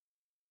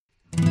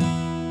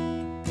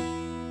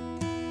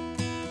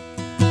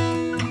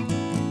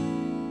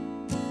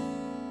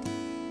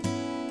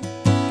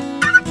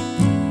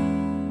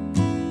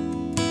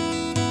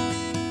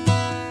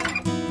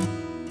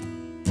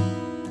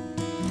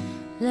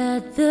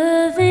Let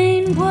the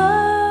vain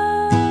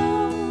world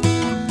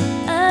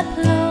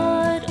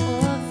applaud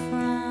or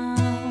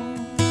frown,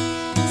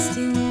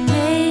 still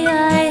may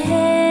I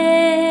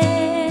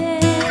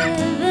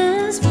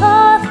heaven's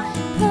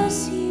path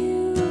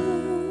pursue,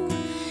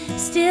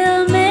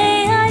 still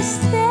may I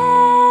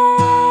stand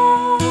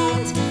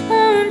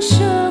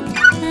unshook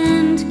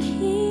and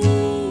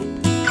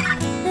keep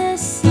the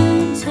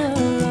center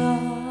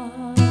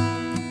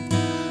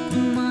of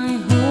my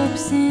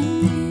hopes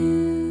in view.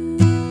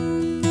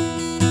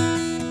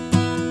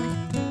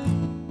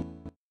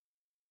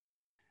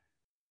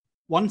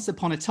 Once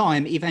upon a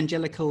time,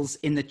 evangelicals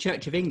in the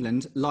Church of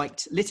England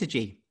liked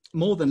liturgy.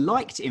 More than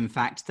liked, in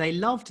fact, they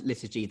loved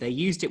liturgy. They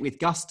used it with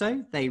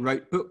gusto. They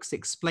wrote books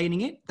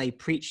explaining it. They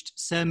preached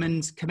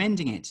sermons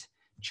commending it.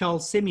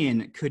 Charles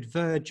Simeon could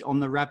verge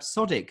on the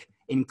rhapsodic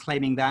in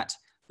claiming that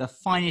the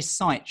finest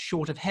sight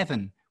short of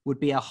heaven would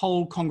be a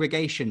whole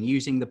congregation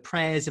using the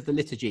prayers of the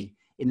liturgy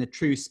in the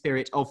true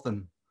spirit of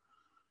them.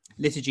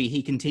 Liturgy,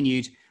 he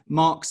continued,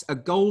 marks a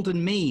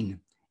golden mean,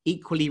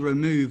 equally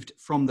removed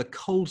from the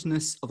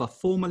coldness of a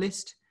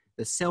formalist,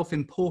 the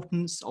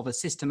self-importance of a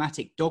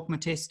systematic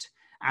dogmatist,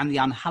 and the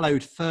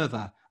unhallowed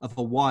fervour of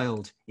a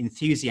wild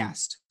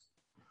enthusiast.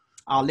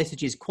 Our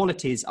liturgy's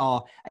qualities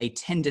are a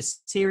tender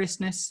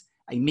seriousness,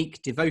 a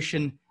meek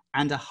devotion,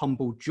 and a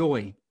humble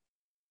joy.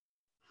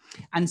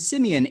 And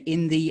Simeon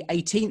in the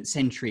 18th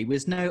century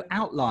was no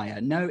outlier,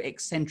 no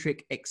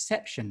eccentric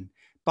exception,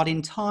 but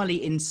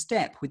entirely in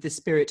step with the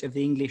spirit of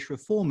the English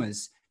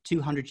reformers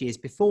 200 years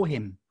before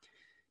him.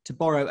 To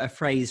borrow a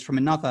phrase from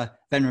another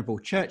venerable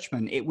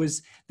churchman, it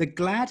was the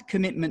glad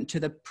commitment to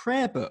the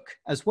prayer book,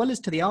 as well as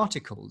to the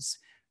articles,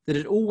 that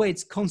had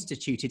always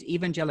constituted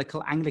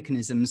evangelical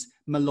Anglicanism's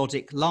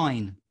melodic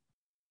line.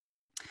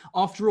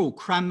 After all,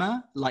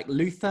 Cranmer, like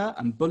Luther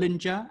and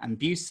Bullinger and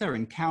Bucer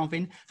and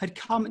Calvin, had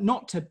come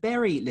not to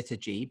bury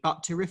liturgy,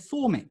 but to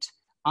reform it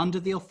under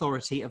the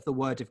authority of the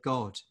Word of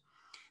God.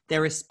 Their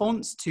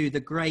response to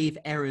the grave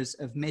errors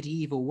of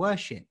medieval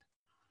worship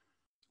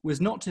was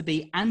not to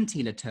be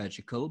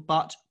anti-liturgical,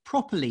 but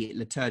properly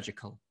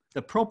liturgical.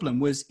 The problem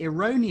was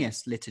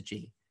erroneous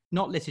liturgy,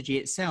 not liturgy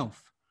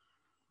itself.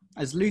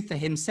 As Luther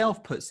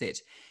himself puts it,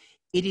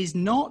 it is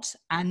not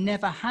and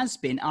never has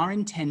been our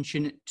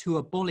intention to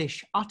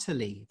abolish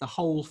utterly the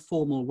whole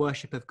formal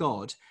worship of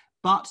God,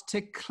 but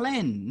to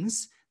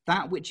cleanse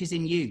that which is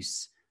in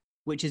use,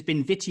 which has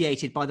been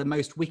vitiated by the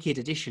most wicked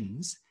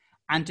additions,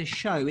 and to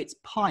show its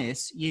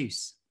pious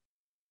use.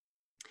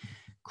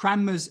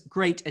 Cranmer's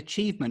great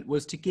achievement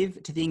was to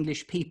give to the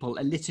English people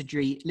a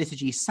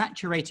liturgy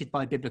saturated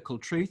by biblical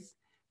truth,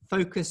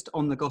 focused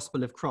on the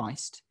gospel of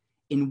Christ,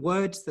 in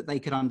words that they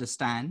could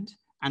understand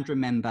and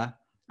remember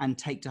and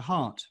take to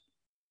heart.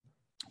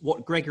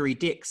 What Gregory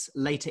Dix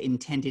later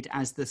intended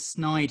as the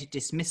snide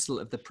dismissal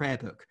of the prayer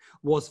book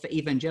was for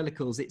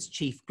evangelicals its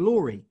chief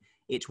glory.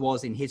 It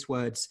was, in his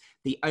words,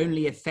 the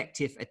only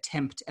effective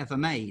attempt ever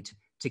made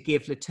to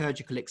give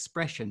liturgical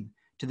expression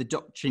to the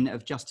doctrine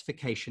of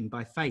justification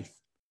by faith.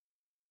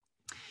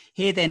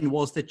 Here then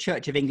was the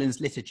Church of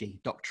England's liturgy,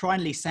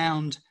 doctrinally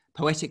sound,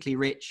 poetically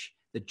rich,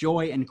 the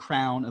joy and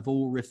crown of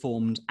all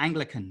reformed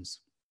Anglicans.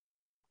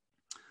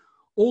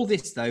 All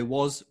this, though,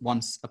 was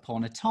once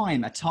upon a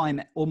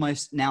time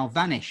almost now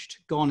vanished,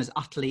 gone as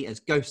utterly as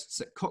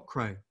ghosts at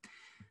cockcrow.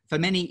 For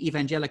many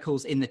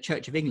evangelicals in the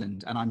Church of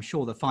England, and I'm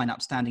sure the fine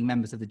upstanding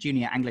members of the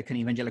Junior Anglican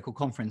Evangelical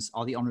Conference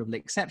are the honourable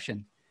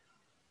exception,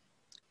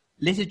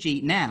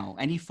 liturgy now,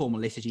 any formal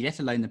liturgy, let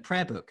alone the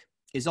prayer book,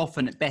 is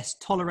often at best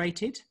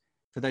tolerated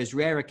for those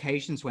rare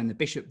occasions when the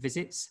bishop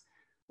visits,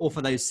 or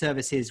for those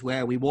services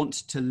where we want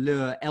to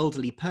lure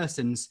elderly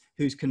persons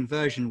whose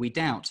conversion we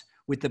doubt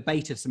with the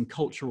bait of some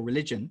cultural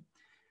religion,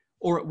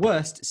 or at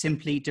worst,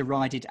 simply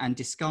derided and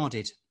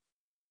discarded.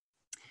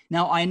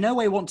 Now, I in no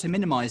way want to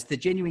minimize the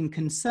genuine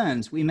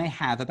concerns we may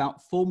have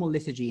about formal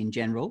liturgy in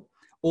general,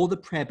 or the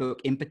prayer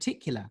book in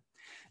particular,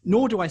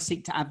 nor do I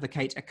seek to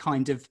advocate a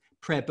kind of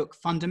prayer book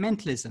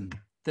fundamentalism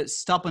that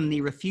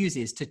stubbornly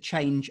refuses to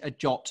change a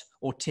jot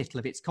or tittle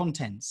of its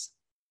contents.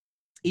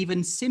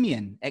 Even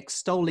Simeon,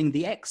 extolling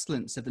the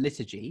excellence of the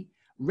liturgy,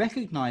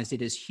 recognized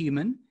it as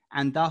human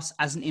and thus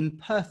as an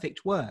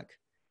imperfect work,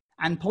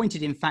 and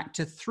pointed in fact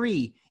to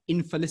 3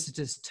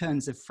 infelicitous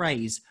turns of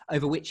phrase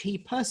over which he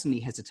personally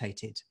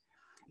hesitated,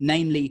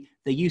 namely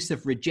the use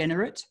of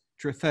regenerate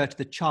to refer to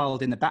the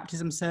child in the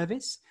baptism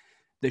service,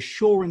 the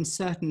sure and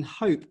certain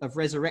hope of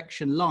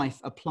resurrection life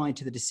applied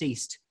to the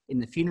deceased in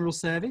the funeral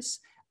service,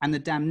 and the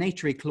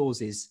damnatory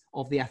clauses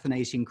of the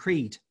Athanasian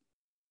Creed.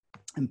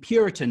 And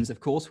Puritans, of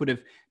course, would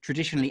have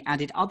traditionally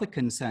added other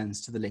concerns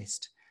to the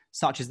list,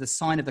 such as the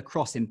sign of the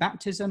cross in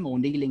baptism or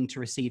kneeling to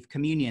receive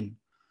communion.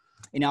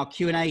 In our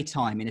Q&A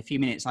time in a few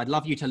minutes, I'd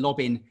love you to lob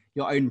in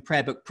your own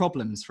prayer book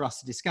problems for us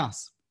to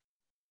discuss.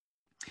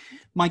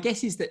 My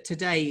guess is that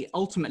today,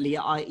 ultimately,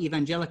 our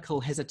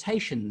evangelical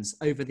hesitations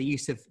over the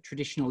use of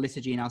traditional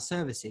liturgy in our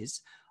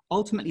services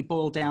ultimately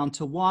boil down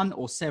to one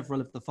or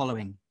several of the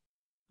following.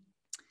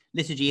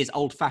 Liturgy is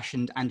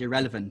old-fashioned and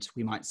irrelevant,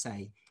 we might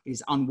say. It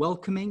is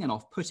unwelcoming and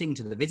off-putting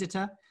to the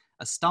visitor,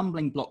 a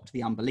stumbling block to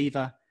the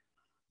unbeliever,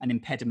 an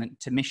impediment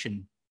to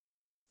mission.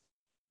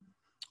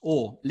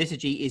 Or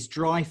liturgy is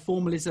dry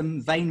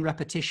formalism, vain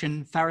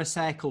repetition,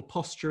 pharisaical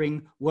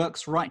posturing,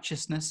 works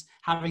righteousness,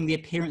 having the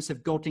appearance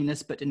of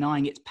godliness but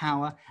denying its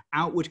power,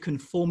 outward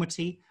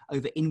conformity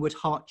over inward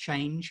heart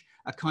change,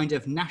 a kind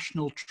of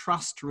national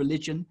trust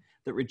religion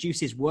that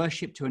reduces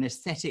worship to an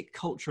aesthetic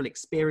cultural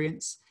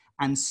experience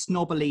and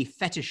snobbily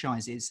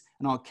fetishizes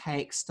an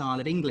archaic style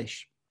of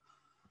English.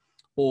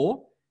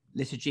 Or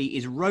liturgy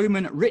is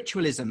Roman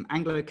ritualism,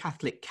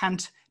 Anglo-Catholic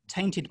cant,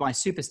 tainted by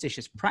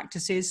superstitious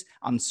practices,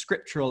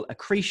 unscriptural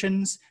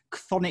accretions,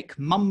 chthonic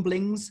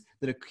mumblings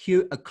that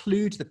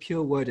occlude the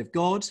pure word of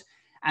God,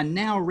 and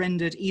now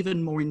rendered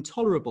even more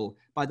intolerable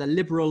by the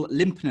liberal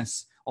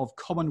limpness of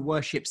common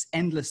worship's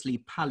endlessly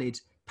pallid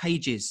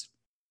pages.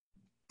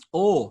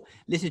 Or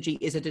liturgy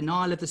is a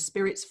denial of the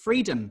Spirit's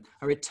freedom,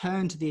 a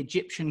return to the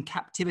Egyptian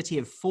captivity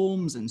of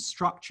forms and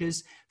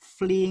structures,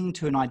 fleeing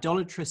to an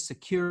idolatrous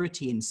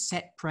security in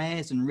set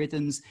prayers and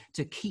rhythms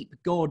to keep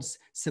God's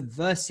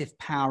subversive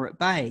power at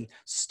bay,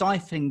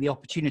 stifling the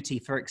opportunity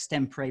for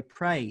extempore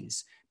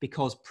praise,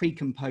 because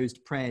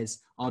precomposed prayers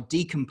are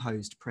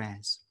decomposed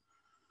prayers.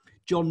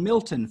 John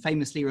Milton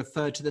famously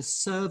referred to the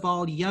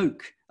servile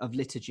yoke of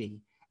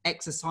liturgy,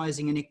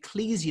 exercising an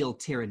ecclesial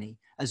tyranny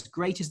as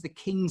great as the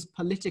king's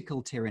political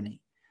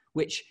tyranny,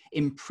 which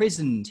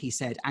imprisoned, he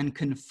said, and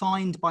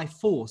confined by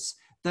force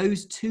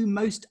those two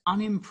most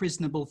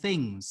unimprisonable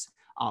things,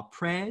 our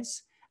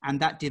prayers and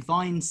that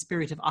divine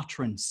spirit of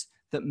utterance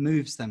that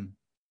moves them.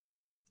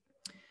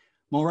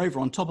 Moreover,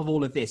 on top of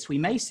all of this, we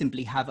may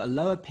simply have a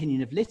low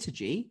opinion of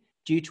liturgy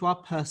due to our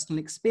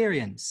personal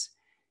experience.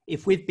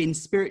 If we've been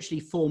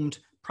spiritually formed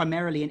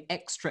primarily in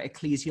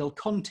extra-ecclesial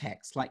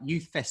contexts like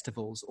youth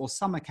festivals or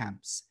summer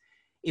camps,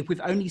 if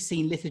we've only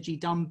seen liturgy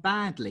done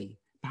badly,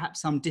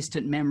 perhaps some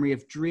distant memory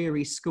of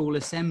dreary school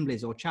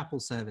assemblies or chapel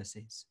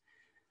services,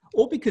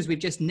 or because we've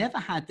just never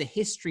had the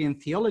history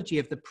and theology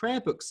of the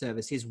prayer book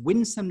services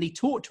winsomely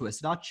taught to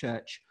us at our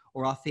church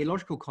or our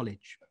theological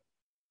college.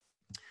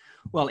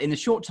 Well, in the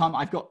short time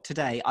I've got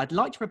today, I'd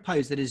like to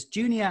propose that as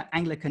junior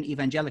Anglican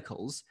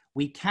evangelicals,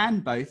 we can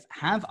both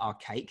have our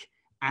cake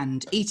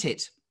and eat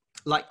it.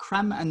 Like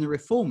Cranmer and the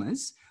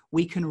Reformers,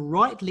 we can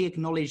rightly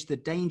acknowledge the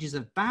dangers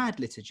of bad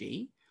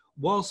liturgy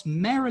whilst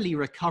merrily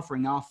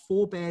recovering our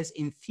forebears'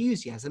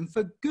 enthusiasm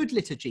for good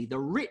liturgy, the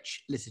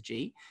rich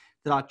liturgy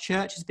that our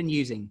church has been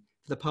using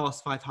for the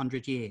past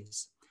 500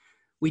 years.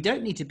 We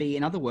don't need to be,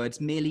 in other words,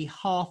 merely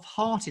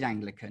half-hearted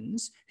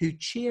Anglicans who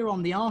cheer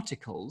on the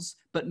articles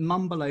but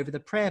mumble over the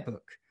prayer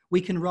book.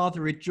 We can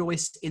rather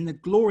rejoice in the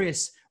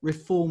glorious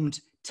reformed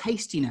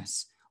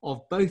tastiness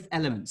of both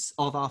elements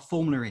of our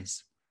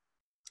formularies.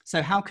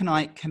 So how can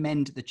I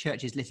commend the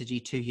church's liturgy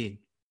to you?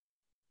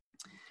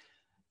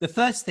 The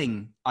first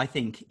thing, I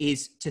think,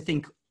 is to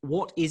think,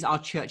 what is our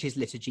church's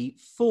liturgy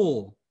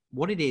for?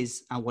 What it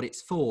is and what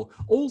it's for.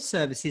 All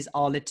services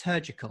are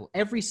liturgical.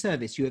 Every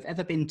service you have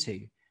ever been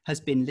to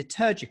has been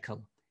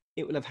liturgical.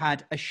 It will have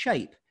had a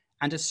shape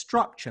and a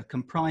structure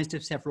comprised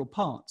of several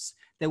parts.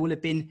 There will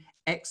have been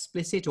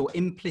explicit or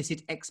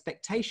implicit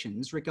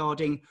expectations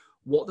regarding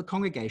what the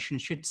congregation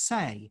should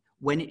say,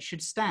 when it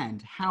should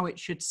stand, how it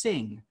should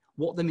sing,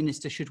 what the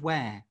minister should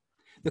wear.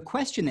 The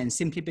question then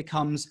simply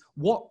becomes,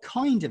 what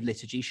kind of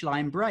liturgy shall I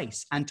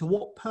embrace and to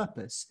what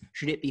purpose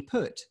should it be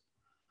put?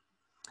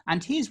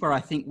 And here's where I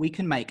think we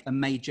can make a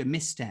major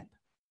misstep.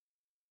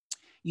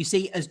 You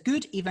see, as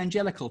good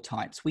evangelical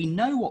types, we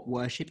know what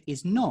worship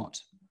is not.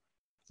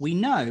 We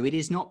know it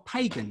is not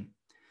pagan.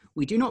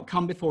 We do not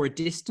come before a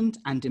distant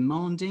and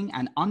demanding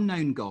and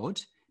unknown God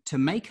to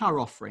make our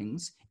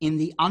offerings in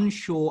the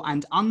unsure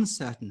and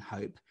uncertain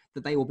hope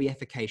that they will be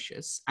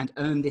efficacious and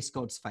earn this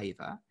God's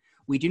favour.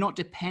 We do not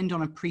depend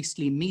on a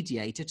priestly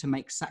mediator to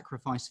make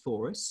sacrifice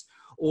for us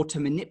or to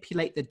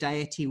manipulate the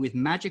deity with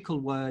magical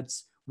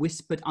words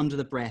whispered under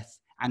the breath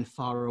and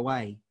far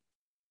away.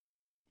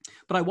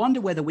 But I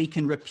wonder whether we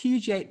can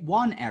repudiate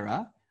one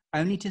error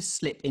only to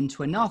slip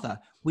into another.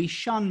 We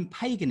shun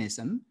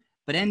paganism,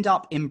 but end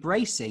up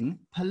embracing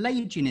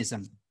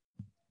Pelagianism.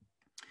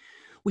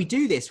 We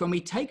do this when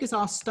we take as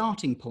our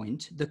starting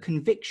point the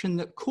conviction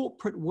that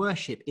corporate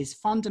worship is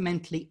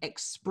fundamentally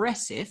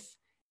expressive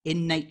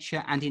in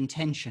nature and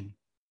intention.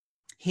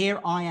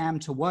 Here I am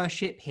to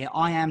worship, here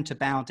I am to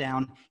bow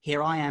down,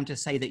 here I am to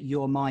say that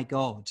you're my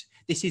God.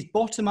 This is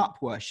bottom-up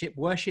worship,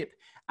 worship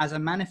as a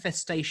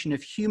manifestation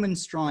of human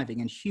striving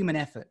and human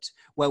effort,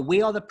 where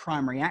we are the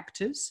primary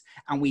actors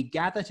and we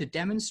gather to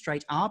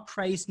demonstrate our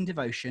praise and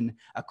devotion,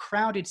 a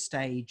crowded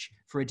stage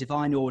for a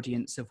divine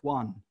audience of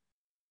one.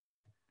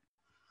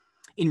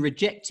 In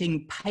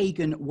rejecting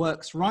pagan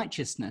works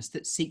righteousness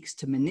that seeks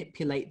to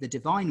manipulate the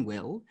divine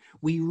will,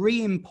 we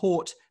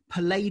re-import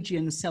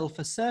Pelagian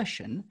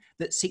self-assertion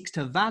that seeks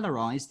to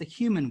valorize the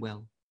human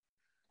will.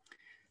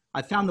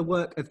 I found the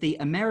work of the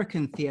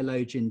American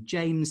theologian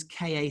James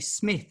K.A.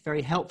 Smith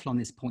very helpful on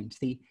this point.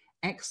 The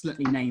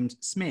excellently named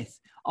Smith,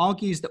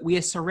 argues that we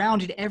are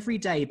surrounded every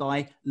day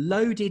by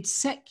loaded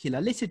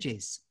secular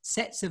liturgies,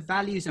 sets of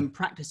values and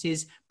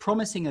practices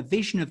promising a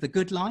vision of the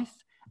good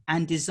life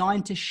and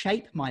designed to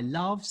shape my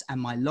loves and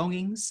my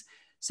longings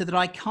so that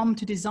I come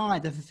to desire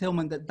the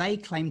fulfillment that they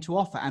claim to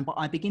offer, and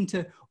I begin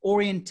to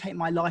orientate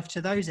my life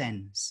to those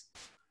ends.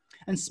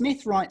 And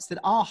Smith writes that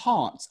our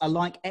hearts are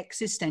like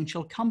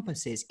existential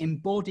compasses,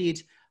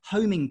 embodied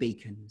homing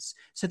beacons,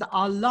 so that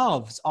our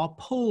loves are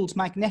pulled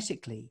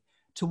magnetically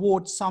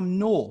towards some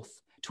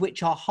north to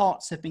which our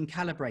hearts have been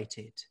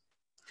calibrated.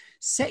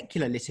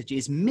 Secular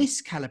liturgies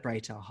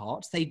miscalibrate our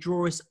hearts. They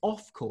draw us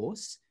off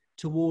course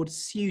towards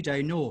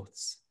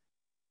pseudo-norths.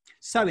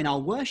 So in our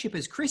worship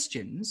as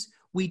Christians,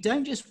 we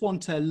don't just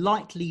want a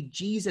lightly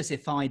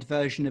Jesus-ified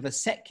version of a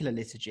secular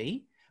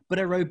liturgy, but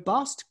a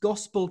robust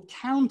gospel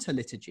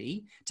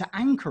counter-liturgy to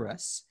anchor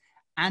us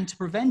and to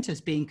prevent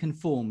us being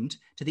conformed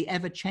to the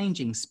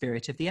ever-changing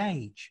spirit of the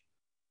age.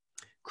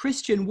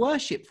 Christian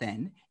worship,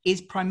 then,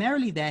 is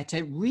primarily there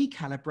to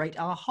recalibrate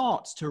our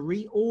hearts, to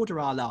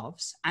reorder our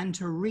loves, and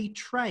to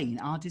retrain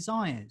our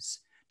desires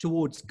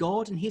towards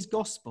God and his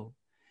gospel,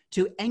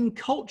 to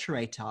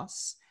enculturate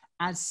us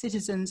as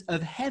citizens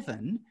of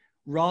heaven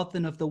rather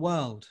than of the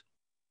world.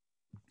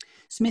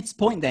 Smith's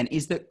point then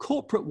is that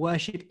corporate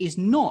worship is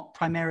not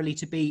primarily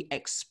to be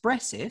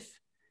expressive,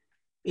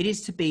 it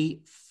is to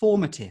be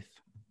formative.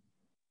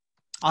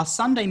 Our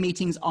Sunday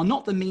meetings are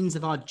not the means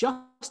of our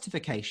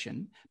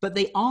justification, but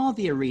they are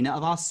the arena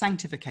of our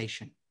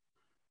sanctification.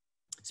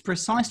 It's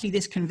precisely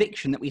this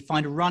conviction that we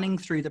find running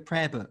through the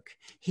prayer book.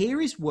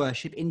 Here is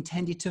worship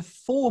intended to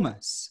form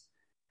us.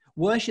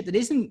 Worship that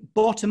isn't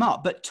bottom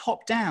up, but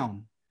top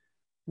down.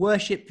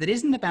 Worship that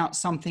isn't about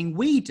something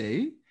we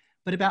do,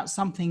 but about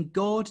something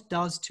God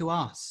does to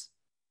us.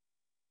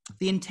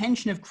 The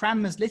intention of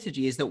Cranmer's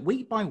liturgy is that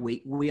week by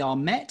week, we are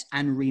met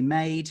and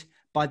remade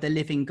by the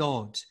living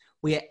God.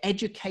 We are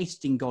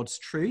educated in God's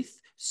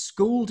truth,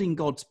 schooled in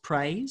God's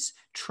praise,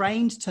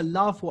 trained to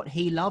love what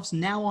he loves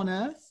now on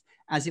earth,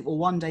 as it will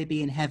one day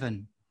be in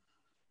heaven.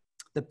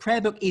 The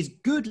prayer book is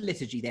good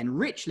liturgy then,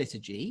 rich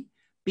liturgy,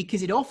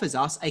 because it offers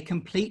us a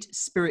complete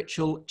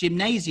spiritual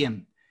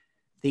gymnasium,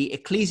 the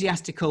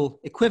ecclesiastical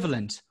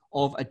equivalent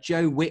of a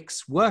Joe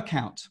Wicks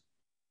workout.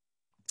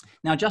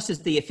 Now, just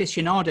as the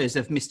aficionados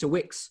of Mr.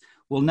 Wicks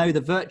will know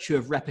the virtue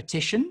of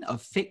repetition,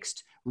 of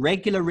fixed,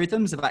 regular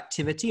rhythms of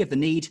activity, of the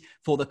need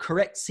for the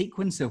correct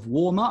sequence of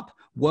warm-up,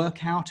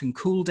 workout and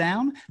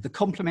cool-down, the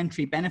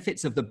complementary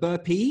benefits of the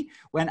burpee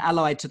when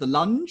allied to the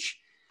lunge,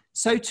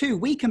 so too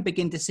we can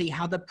begin to see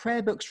how the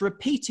prayer book's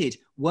repeated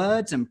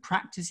words and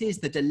practices,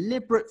 the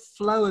deliberate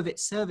flow of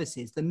its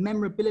services, the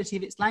memorability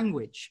of its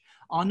language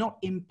are not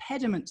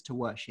impediments to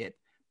worship,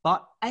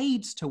 but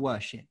aids to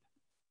worship.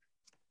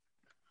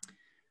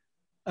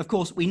 Of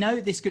course, we know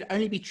this could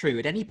only be true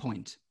at any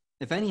point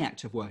of any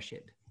act of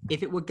worship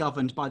if it were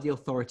governed by the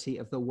authority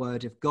of the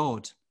Word of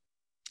God.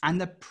 And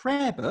the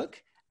prayer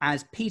book,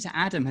 as Peter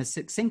Adam has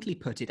succinctly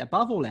put it,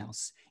 above all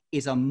else,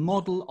 is a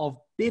model of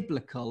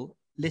biblical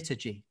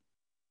liturgy.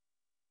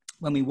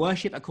 When we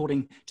worship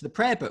according to the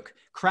prayer book,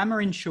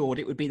 Cranmer ensured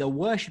it would be the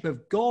worship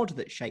of God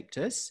that shaped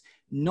us,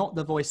 not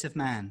the voice of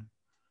man.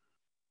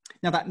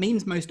 Now, that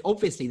means most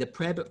obviously the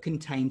prayer book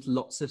contained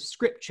lots of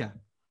scripture.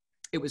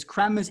 It was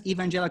Cranmer's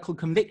evangelical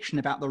conviction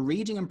about the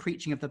reading and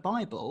preaching of the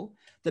Bible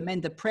that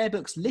meant the prayer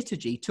book's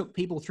liturgy took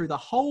people through the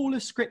whole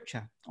of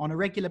scripture on a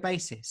regular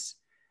basis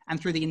and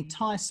through the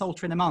entire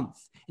Psalter in a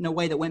month in a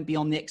way that went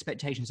beyond the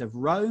expectations of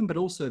Rome, but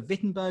also of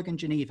Wittenberg and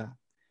Geneva.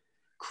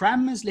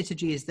 Cranmer's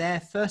liturgy is there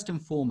first and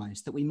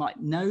foremost that we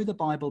might know the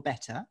Bible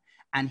better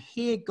and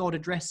hear God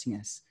addressing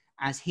us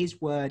as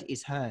his word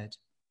is heard.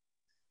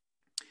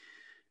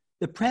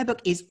 The prayer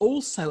book is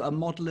also a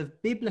model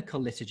of biblical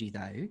liturgy,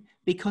 though,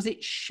 because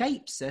it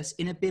shapes us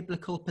in a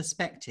biblical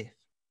perspective.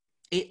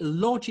 It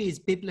lodges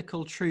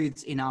biblical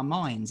truths in our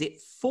minds.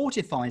 It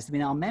fortifies them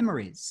in our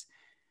memories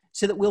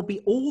so that we'll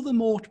be all the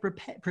more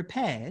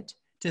prepared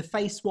to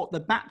face what the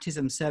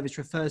baptism service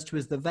refers to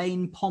as the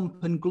vain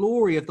pomp and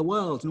glory of the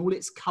world and all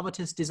its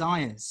covetous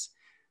desires.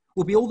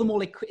 We'll be all the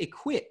more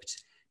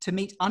equipped to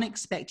meet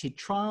unexpected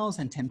trials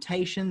and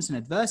temptations and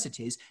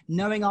adversities,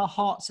 knowing our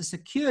hearts are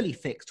securely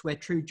fixed where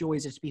true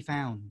joys are to be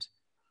found.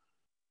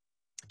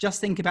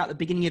 Just think about the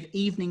beginning of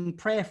evening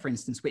prayer, for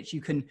instance, which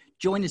you can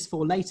join us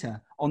for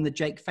later on the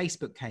Jake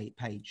Facebook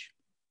page.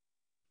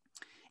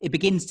 It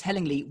begins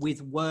tellingly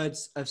with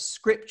words of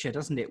scripture,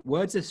 doesn't it?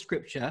 Words of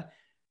scripture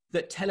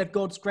that tell of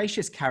God's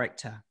gracious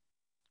character.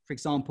 For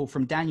example,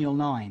 from Daniel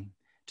 9,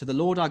 to the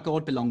Lord our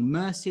God belong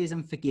mercies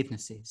and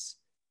forgivenesses.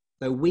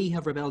 Though we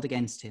have rebelled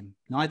against him,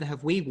 neither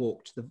have we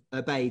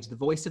obeyed the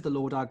voice of the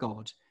Lord our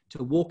God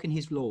to walk in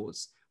his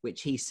laws,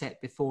 which he set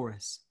before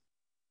us.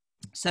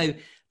 So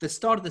the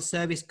start of the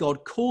service,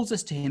 God calls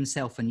us to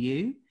himself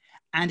anew,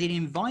 and in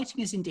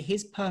inviting us into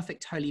his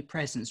perfect holy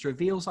presence,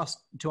 reveals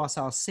to us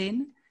our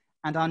sin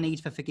and our need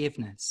for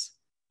forgiveness.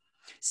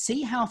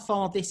 See how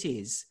far this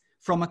is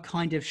from a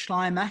kind of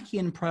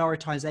Schleiermachian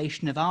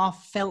prioritization of our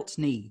felt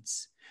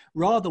needs.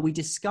 Rather, we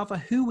discover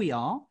who we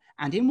are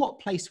and in what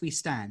place we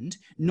stand,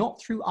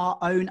 not through our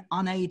own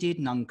unaided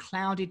and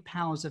unclouded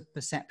powers of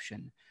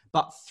perception,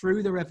 but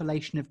through the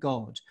revelation of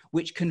God,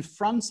 which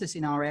confronts us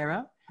in our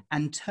error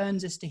and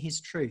turns us to his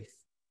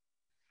truth.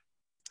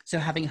 So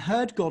having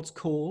heard God's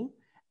call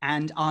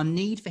and our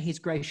need for his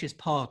gracious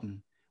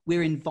pardon,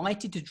 we're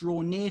invited to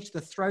draw near to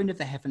the throne of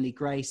the heavenly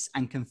grace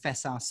and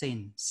confess our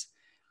sins.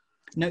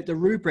 Note the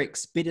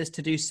rubrics bid us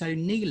to do so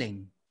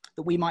kneeling,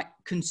 that we might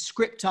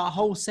conscript our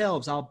whole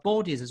selves, our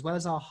bodies, as well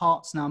as our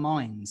hearts and our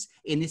minds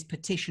in this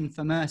petition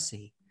for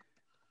mercy.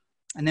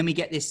 And then we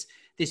get this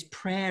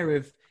prayer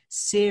of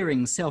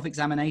searing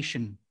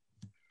self-examination.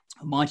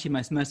 Almighty,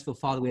 most merciful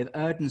Father, we have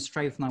erred and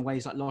strayed from thy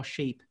ways like lost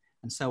sheep,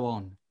 and so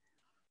on.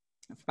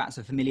 That's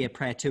a familiar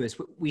prayer to us.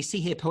 We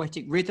see here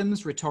poetic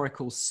rhythms,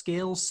 rhetorical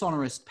skill,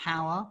 sonorous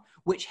power,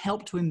 which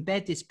help to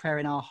embed this prayer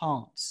in our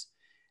hearts.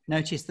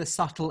 Notice the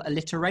subtle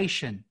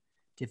alliteration,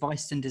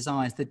 devices and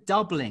desires, the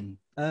doubling,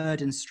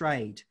 erred and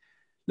strayed.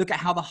 Look at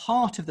how the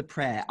heart of the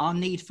prayer, our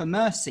need for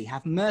mercy,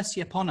 have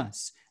mercy upon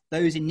us,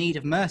 those in need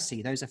of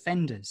mercy, those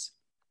offenders.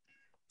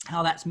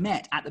 How that's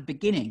met at the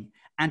beginning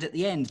and at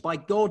the end by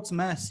God's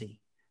mercy,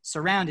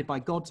 surrounded by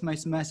God's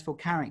most merciful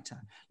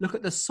character. Look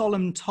at the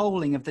solemn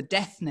tolling of the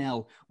death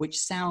knell, which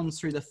sounds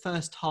through the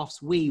first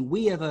half's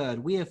we have erred,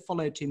 we have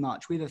followed too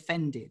much, we've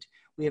offended,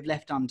 we have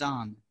left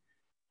undone.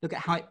 Look at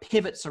how it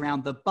pivots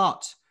around the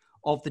but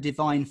of the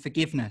divine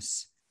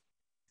forgiveness.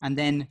 And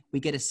then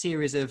we get a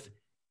series of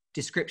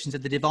descriptions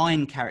of the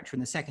divine character in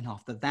the second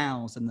half, the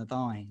thous and the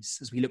thys,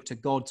 as we look to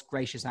God's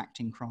gracious act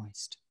in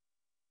Christ.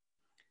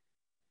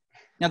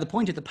 Now, the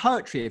point of the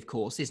poetry, of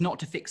course, is not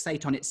to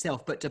fixate on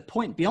itself, but to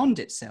point beyond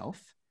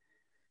itself,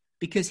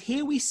 because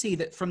here we see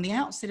that from the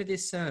outset of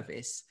this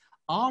service,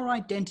 our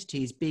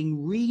identity is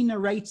being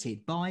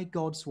re-narrated by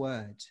God's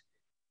word.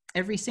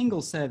 Every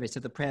single service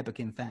of the prayer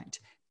book, in fact,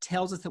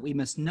 tells us that we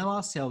must know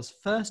ourselves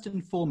first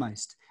and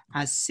foremost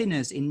as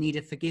sinners in need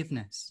of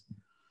forgiveness.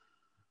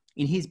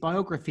 In his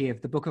biography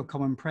of the Book of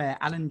Common Prayer,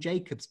 Alan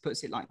Jacobs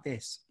puts it like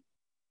this: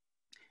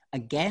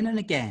 again and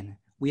again,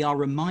 we are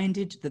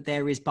reminded that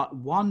there is but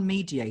one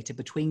mediator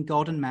between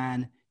God and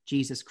man,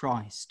 Jesus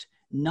Christ.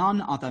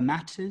 None other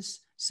matters,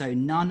 so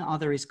none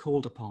other is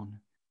called upon.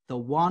 The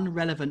one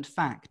relevant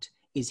fact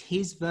is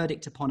his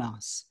verdict upon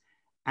us,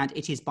 and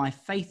it is by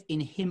faith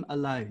in him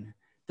alone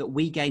that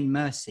we gain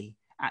mercy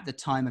at the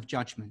time of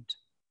judgment.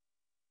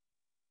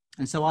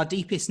 And so our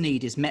deepest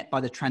need is met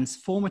by the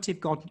transformative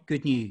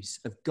good news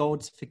of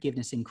God's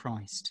forgiveness in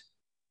Christ.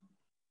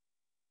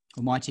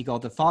 Almighty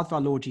God, the Father of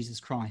our Lord Jesus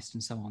Christ,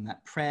 and so on,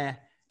 that prayer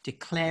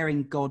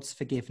declaring God's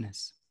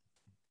forgiveness.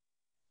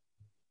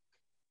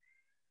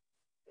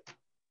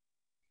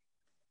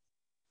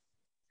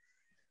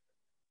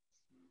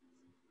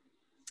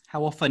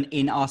 How often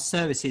in our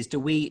services do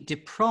we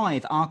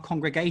deprive our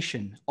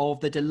congregation of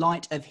the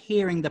delight of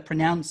hearing the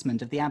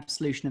pronouncement of the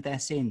absolution of their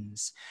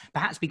sins?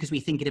 Perhaps because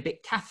we think it a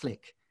bit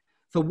Catholic.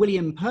 For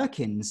William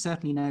Perkins,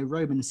 certainly no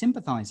Roman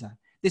sympathizer,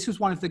 this was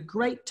one of the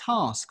great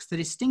tasks, the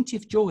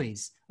distinctive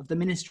joys of the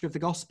ministry of the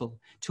gospel,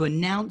 to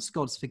announce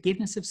God's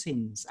forgiveness of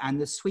sins and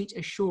the sweet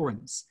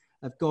assurance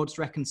of God's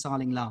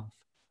reconciling love.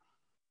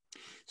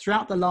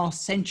 Throughout the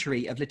last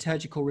century of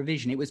liturgical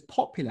revision, it was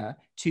popular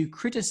to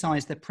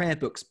criticize the prayer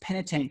book's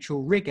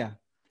penitential rigor,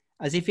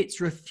 as if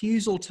its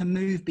refusal to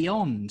move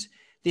beyond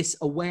this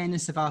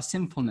awareness of our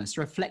sinfulness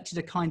reflected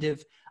a kind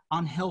of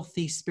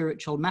unhealthy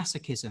spiritual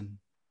masochism.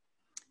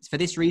 It's for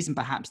this reason,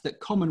 perhaps, that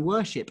common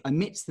worship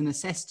omits the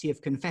necessity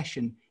of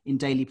confession in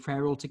daily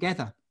prayer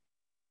altogether.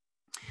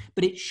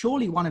 But it's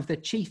surely one of the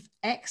chief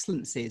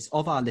excellencies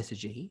of our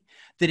liturgy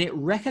that it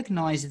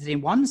recognizes that in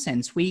one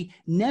sense we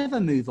never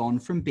move on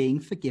from being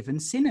forgiven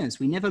sinners.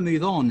 We never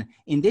move on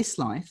in this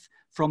life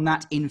from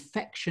that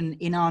infection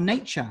in our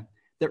nature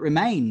that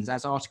remains,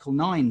 as Article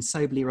 9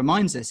 soberly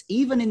reminds us,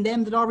 even in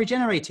them that are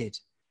regenerated.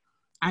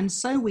 And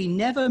so we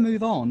never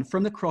move on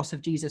from the cross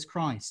of Jesus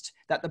Christ,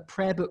 that the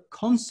prayer book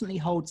constantly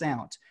holds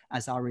out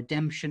as our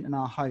redemption and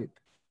our hope.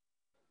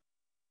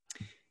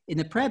 In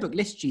the prayer book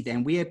liturgy,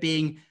 then, we are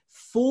being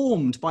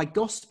formed by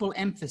gospel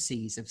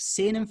emphases of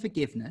sin and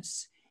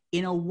forgiveness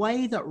in a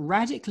way that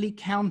radically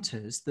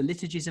counters the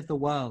liturgies of the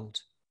world.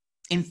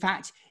 In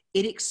fact,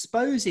 it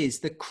exposes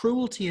the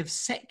cruelty of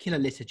secular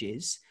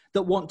liturgies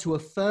that want to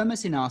affirm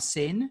us in our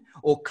sin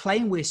or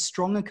claim we're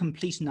strong and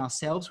complete in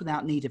ourselves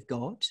without need of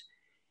God.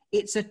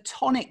 It's a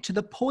tonic to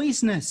the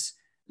poisonous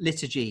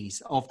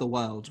liturgies of the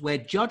world, where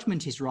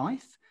judgment is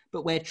rife,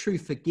 but where true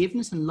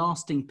forgiveness and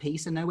lasting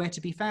peace are nowhere to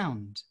be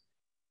found.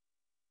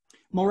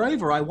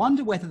 Moreover, I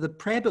wonder whether the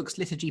prayer book's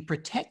liturgy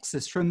protects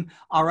us from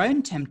our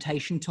own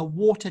temptation to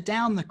water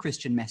down the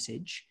Christian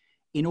message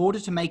in order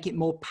to make it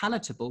more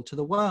palatable to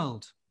the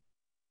world.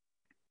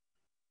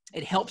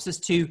 It helps us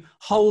to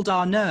hold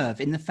our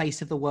nerve in the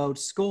face of the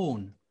world's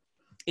scorn.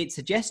 It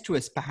suggests to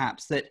us,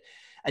 perhaps, that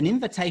an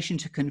invitation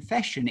to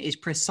confession is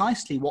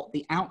precisely what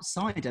the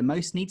outsider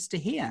most needs to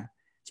hear,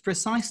 It's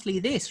precisely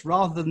this,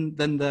 rather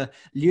than the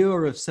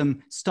lure of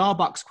some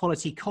Starbucks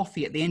quality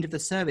coffee at the end of the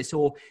service,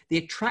 or the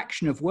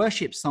attraction of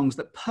worship songs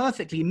that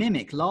perfectly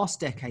mimic last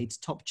decade's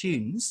top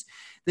tunes,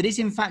 that is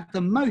in fact the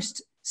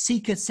most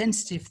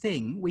seeker-sensitive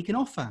thing we can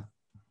offer.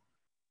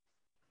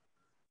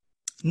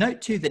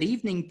 Note too that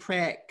evening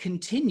prayer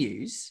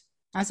continues.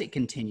 As it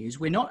continues,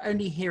 we're not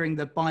only hearing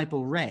the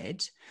Bible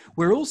read,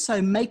 we're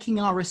also making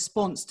our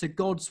response to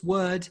God's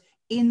word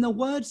in the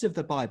words of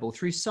the Bible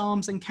through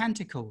psalms and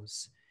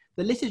canticles.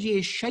 The liturgy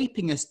is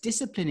shaping us,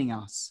 disciplining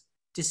us,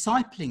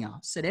 discipling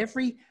us at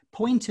every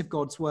point of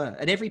God's word,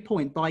 at every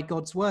point by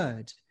God's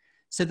word,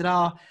 so that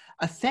our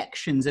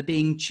affections are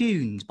being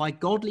tuned by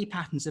godly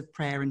patterns of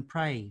prayer and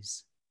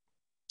praise.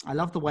 I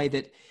love the way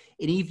that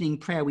in evening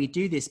prayer we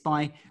do this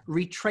by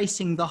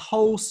retracing the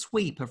whole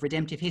sweep of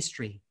redemptive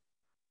history.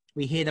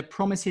 We hear the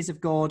promises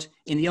of God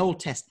in the Old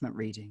Testament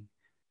reading.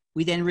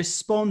 We then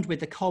respond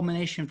with the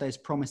culmination of those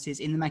promises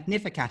in the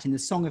Magnificat, in the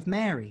Song of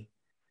Mary.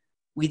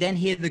 We then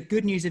hear the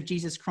good news of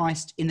Jesus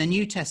Christ in the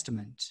New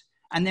Testament.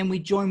 And then we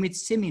join with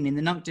Simeon in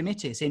the Nunc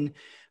Dimittis in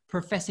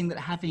professing that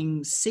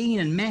having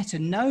seen and met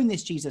and known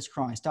this Jesus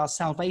Christ, our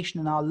salvation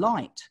and our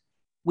light,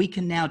 we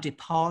can now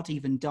depart,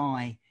 even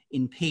die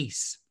in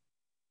peace.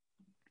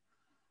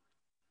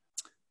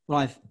 Well,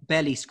 I've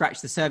barely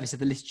scratched the surface of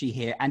the liturgy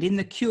here, and in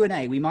the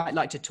Q&A, we might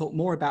like to talk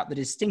more about the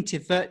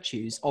distinctive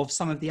virtues of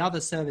some of the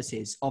other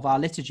services of our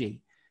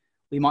liturgy.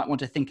 We might want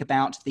to think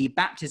about the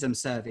baptism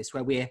service,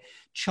 where we're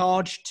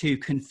charged to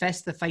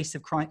confess the faith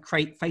of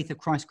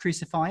Christ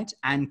crucified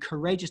and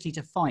courageously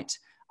to fight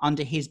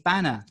under his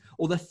banner,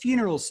 or the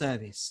funeral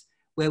service,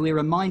 where we're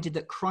reminded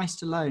that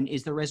Christ alone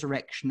is the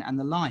resurrection and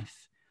the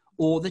life,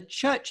 or the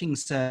churching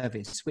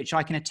service, which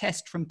I can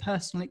attest from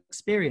personal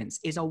experience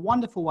is a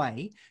wonderful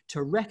way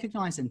to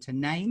recognize and to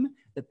name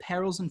the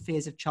perils and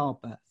fears of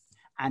childbirth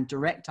and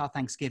direct our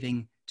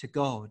thanksgiving to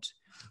God.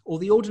 Or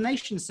the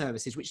ordination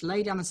services, which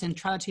lay down the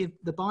centrality of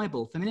the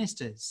Bible for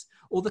ministers,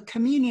 or the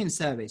communion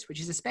service,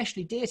 which is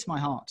especially dear to my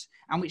heart,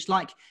 and which,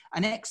 like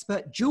an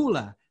expert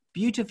jeweler,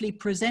 beautifully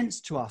presents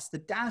to us the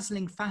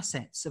dazzling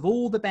facets of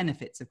all the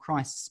benefits of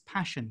Christ's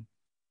passion.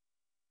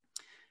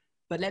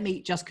 But let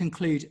me just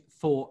conclude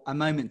for a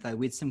moment, though,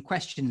 with some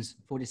questions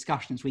for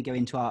discussion as we go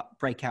into our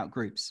breakout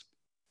groups.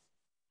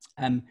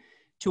 2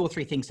 or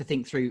 3 things to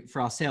think through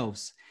for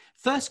ourselves.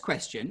 First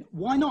question,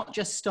 why not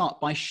just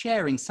start by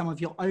sharing some of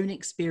your own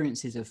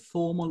experiences of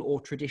formal or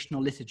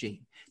traditional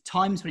liturgy?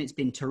 Times when it's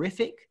been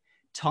terrific,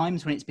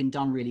 times when it's been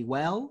done really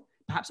well,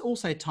 perhaps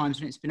also times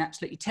when it's been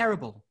absolutely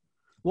terrible.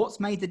 What's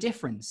made the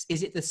difference?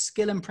 Is it the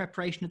skill and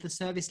preparation of the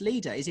service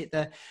leader? Is it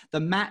the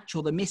match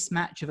or the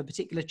mismatch of a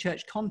particular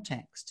church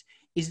context?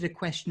 Is it a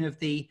question of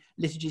the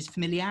liturgy's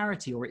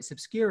familiarity or its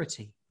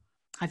obscurity?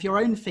 Have your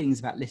own feelings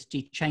about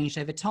liturgy changed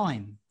over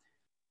time?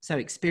 So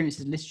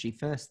experiences of liturgy,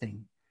 first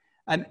thing.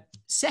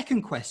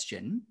 Second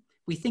question,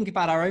 we think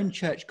about our own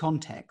church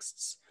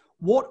contexts.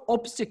 What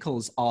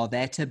obstacles are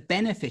there to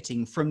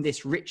benefiting from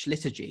this rich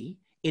liturgy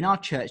in our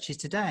churches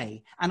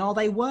today? And are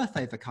they worth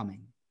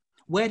overcoming?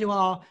 Where do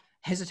our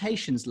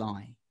hesitations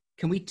lie?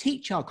 Can we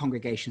teach our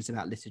congregations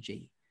about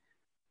liturgy?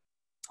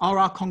 Are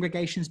our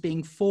congregations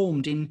being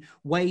formed in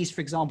ways,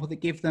 for example, that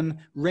give them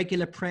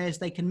regular prayers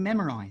they can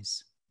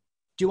memorize?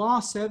 Do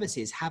our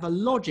services have a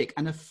logic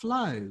and a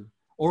flow,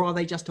 or are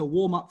they just a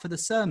warm-up for the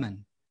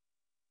sermon?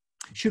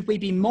 Should we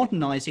be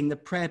modernizing the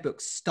prayer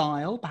book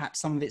style, perhaps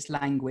some of its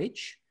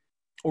language,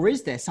 or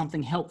is there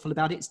something helpful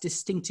about its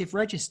distinctive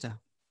register?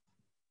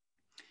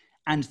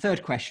 And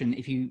third question,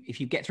 if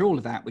you get through all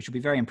of that, which will be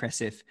very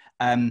impressive,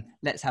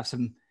 let's have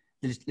some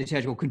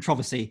liturgical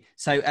controversy.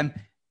 So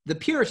the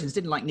Puritans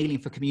didn't like kneeling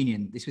for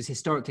communion. This was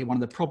historically one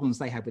of the problems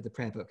they had with the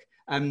prayer book.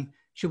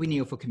 Should we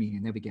kneel for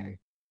communion? There we go.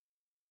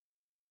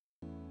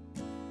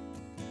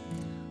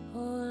 O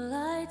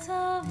light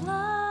of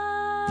life.